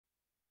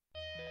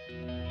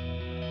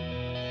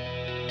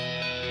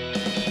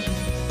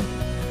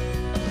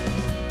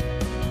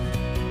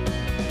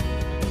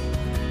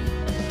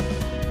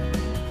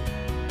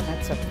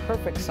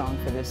perfect song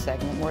for this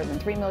segment. More than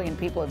 3 million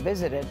people have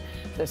visited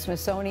the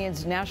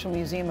Smithsonian's National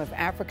Museum of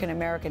African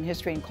American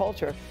History and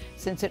Culture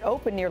since it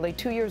opened nearly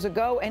 2 years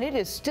ago, and it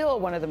is still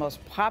one of the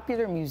most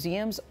popular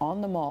museums on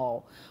the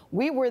mall.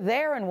 We were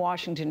there in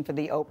Washington for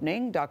the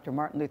opening, Dr.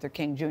 Martin Luther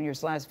King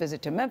Jr.'s last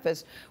visit to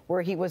Memphis,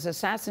 where he was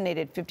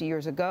assassinated 50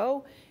 years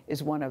ago,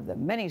 is one of the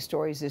many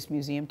stories this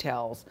museum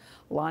tells.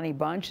 Lonnie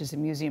Bunch is the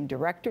museum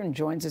director and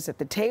joins us at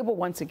the table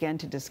once again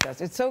to discuss.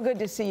 It's so good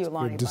to see you,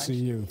 Lonnie Bunch. Good to see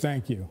you.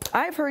 Thank you.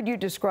 I've heard you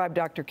describe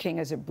Dr. King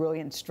as a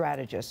brilliant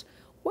strategist.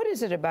 What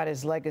is it about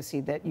his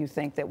legacy that you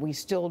think that we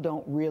still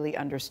don't really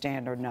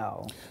understand or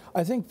know?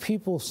 I think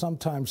people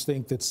sometimes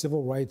think that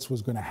civil rights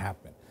was going to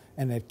happen,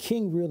 and that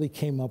King really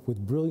came up with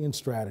brilliant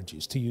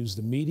strategies to use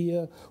the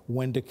media,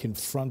 when to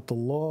confront the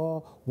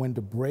law, when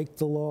to break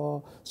the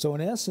law. So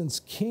in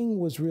essence, King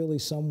was really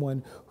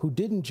someone who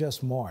didn't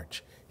just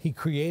march. He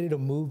created a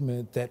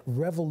movement that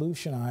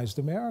revolutionized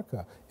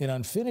America, an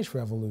unfinished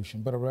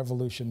revolution, but a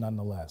revolution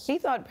nonetheless. He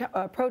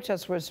thought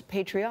protest was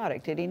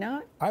patriotic, did he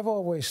not? I've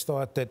always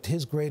thought that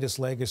his greatest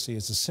legacy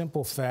is the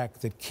simple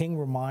fact that King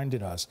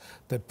reminded us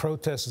that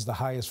protest is the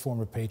highest form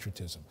of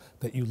patriotism,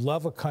 that you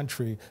love a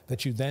country,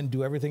 that you then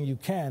do everything you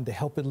can to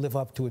help it live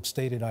up to its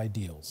stated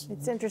ideals.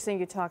 It's interesting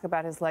you talk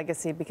about his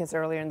legacy because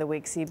earlier in the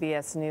week,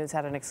 CBS News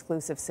had an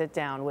exclusive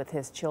sit-down with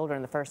his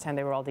children, the first time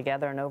they were all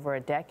together in over a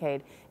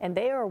decade, and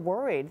they are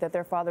worried that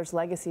their father's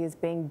legacy is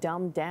being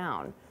dumbed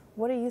down.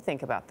 What do you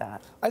think about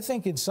that? I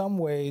think in some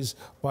ways,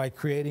 by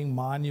creating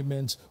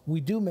monuments, we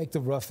do make the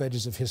rough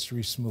edges of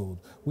history smooth.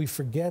 We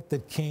forget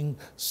that King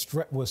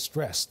was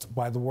stressed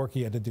by the work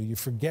he had to do. You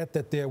forget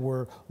that there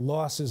were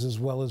losses as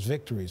well as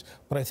victories.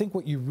 But I think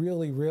what you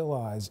really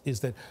realize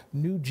is that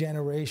new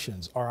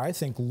generations are, I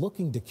think,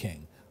 looking to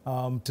King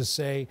to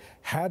say,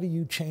 how do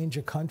you change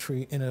a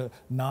country in a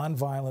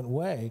nonviolent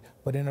way,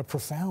 but in a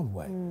profound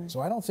way?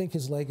 So I don't think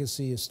his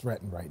legacy is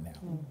threatened right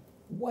now.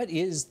 What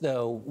is,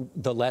 though,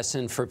 the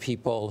lesson for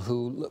people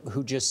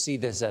who just see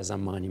this as a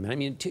monument? I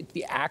mean,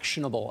 the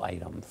actionable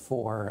item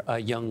for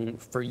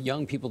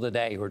young people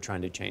today who are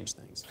trying to change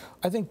things.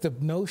 I think the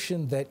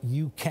notion that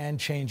you can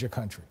change a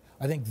country,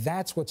 I think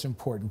that's what's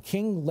important.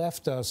 King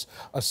left us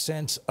a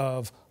sense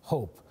of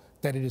hope,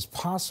 that it is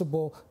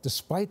possible,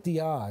 despite the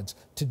odds,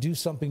 to do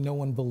something no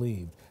one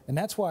believed. And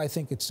that's why I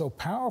think it's so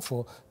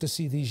powerful to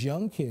see these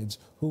young kids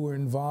who were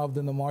involved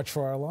in the March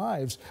for Our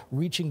Lives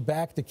reaching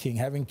back to King,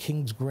 having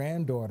King's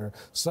granddaughter,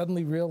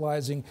 suddenly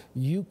realizing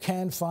you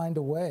can find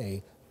a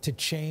way to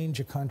change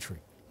a country.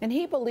 And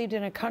he believed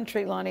in a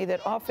country, Lonnie,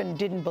 that often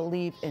didn't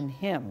believe in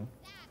him.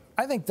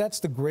 I think that's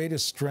the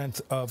greatest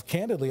strength of,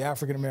 candidly,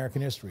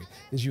 African-American history,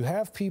 is you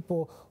have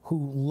people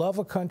who love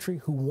a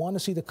country, who want to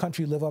see the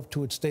country live up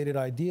to its stated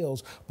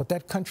ideals, but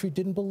that country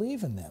didn't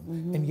believe in them.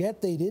 And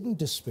yet they didn't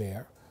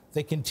despair.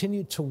 They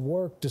continued to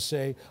work to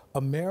say,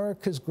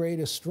 America's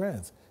greatest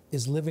strength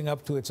is living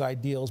up to its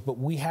ideals, but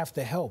we have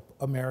to help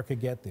America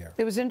get there.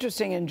 It was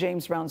interesting in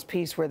James Brown's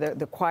piece where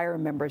the choir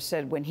member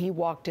said when he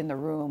walked in the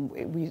room,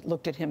 we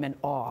looked at him in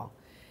awe.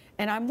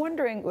 And I'm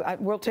wondering,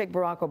 we'll take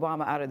Barack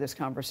Obama out of this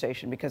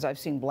conversation because I've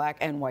seen black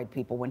and white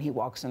people, when he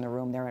walks in the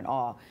room, they're in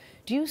awe.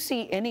 Do you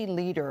see any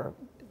leader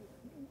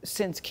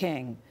since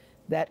King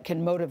that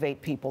can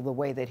motivate people the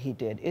way that he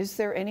did? Is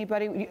there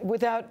anybody,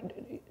 without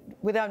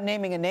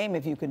naming a name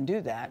if you can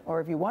do that, or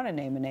if you want to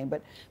name a name,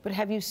 but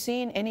have you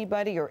seen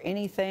anybody or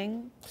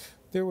anything?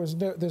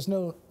 There's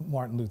no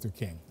Martin Luther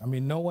King. I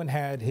mean, no one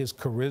had his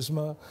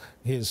charisma,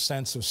 his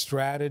sense of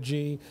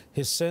strategy,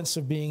 his sense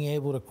of being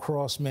able to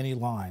cross many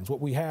lines. What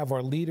we have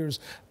are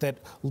leaders that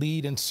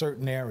lead in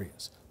certain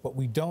areas, but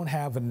we don't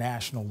have a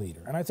national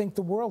leader. And I think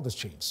the world has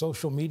changed.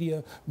 Social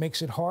media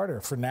makes it harder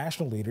for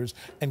national leaders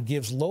and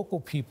gives local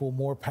people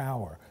more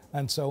power.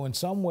 And so in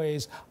some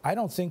ways, I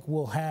don't think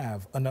we'll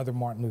have another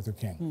Martin Luther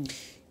King.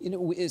 You know,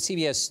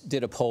 CBS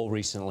did a poll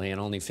recently, and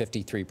only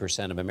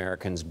 53% of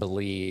Americans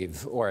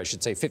believe, or I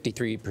should say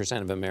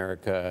 53% of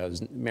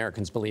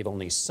Americans believe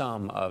only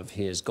some of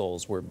his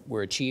goals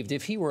were achieved.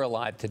 If he were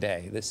alive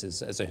today, this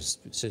is, as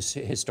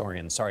a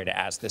historian, sorry to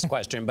ask this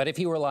question, but if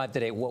he were alive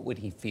today, what would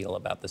he feel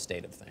about the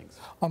state of things?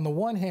 On the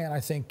one hand,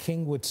 I think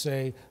King would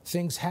say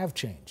things have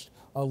changed.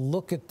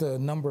 Look at the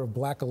number of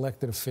black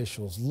elected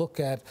officials. Look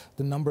at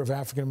the number of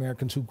African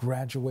Americans who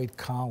graduate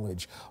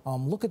college.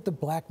 Look at the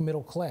black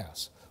middle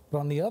class. But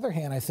on the other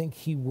hand, I think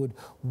he would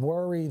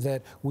worry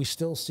that we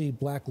still see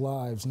black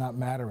lives not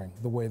mattering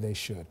the way they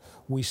should.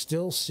 We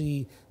still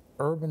see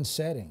urban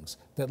settings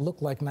that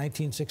look like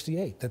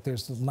 1968, that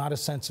there's not a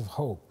sense of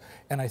hope.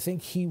 And I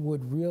think he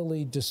would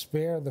really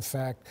despair the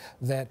fact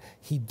that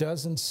he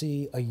doesn't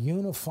see a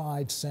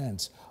unified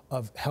sense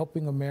of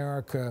helping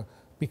America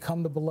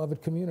become the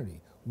beloved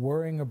community,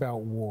 worrying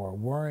about war,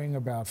 worrying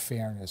about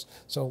fairness.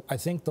 So I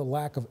think the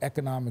lack of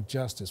economic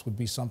justice would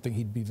be something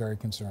he'd be very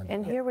concerned about.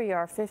 And here we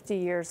are 50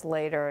 years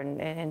later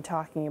and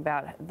talking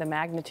about the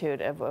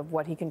magnitude of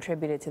what he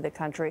contributed to the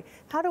country.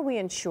 How do we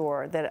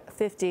ensure that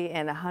 50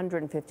 and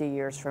 150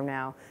 years from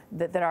now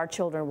that our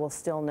children will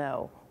still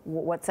know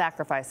what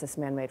sacrifice this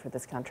man made for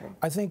this country.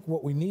 I think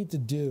what we need to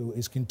do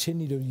is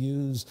continue to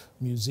use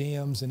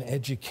museums and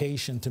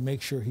education to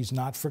make sure he's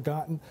not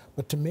forgotten,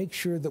 but to make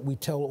sure that we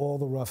tell all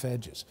the rough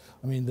edges.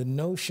 I mean, the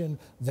notion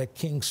that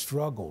King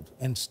struggled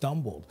and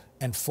stumbled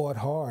and fought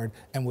hard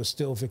and was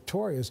still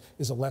victorious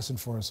is a lesson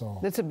for us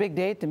all. It's a big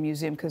day at the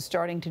museum because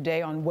starting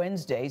today on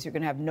Wednesdays, you're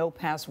going to have No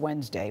Pass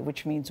Wednesday,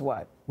 which means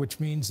what? Which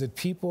means that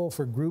people,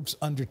 for groups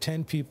under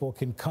 10 people,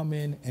 can come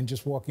in and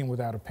just walk in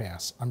without a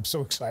pass. I'm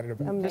so excited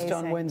about it. Just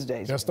on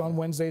Wednesdays. Just on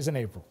Wednesdays in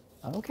April.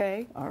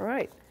 Okay, all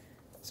right.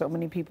 So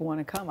many people want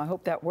to come. I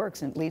hope that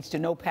works and it leads to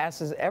no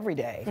passes every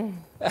day.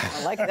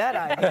 I like that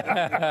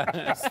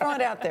idea. Just throw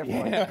it out there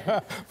for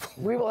you.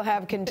 We will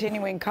have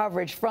continuing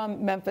coverage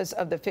from Memphis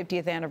of the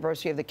 50th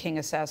anniversary of the King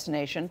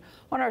assassination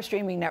on our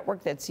streaming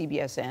network, that's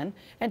CBSN.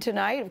 And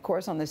tonight, of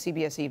course, on the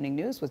CBS Evening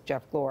News with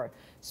Jeff Glor.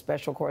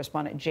 Special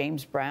correspondent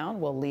James Brown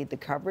will lead the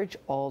coverage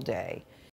all day.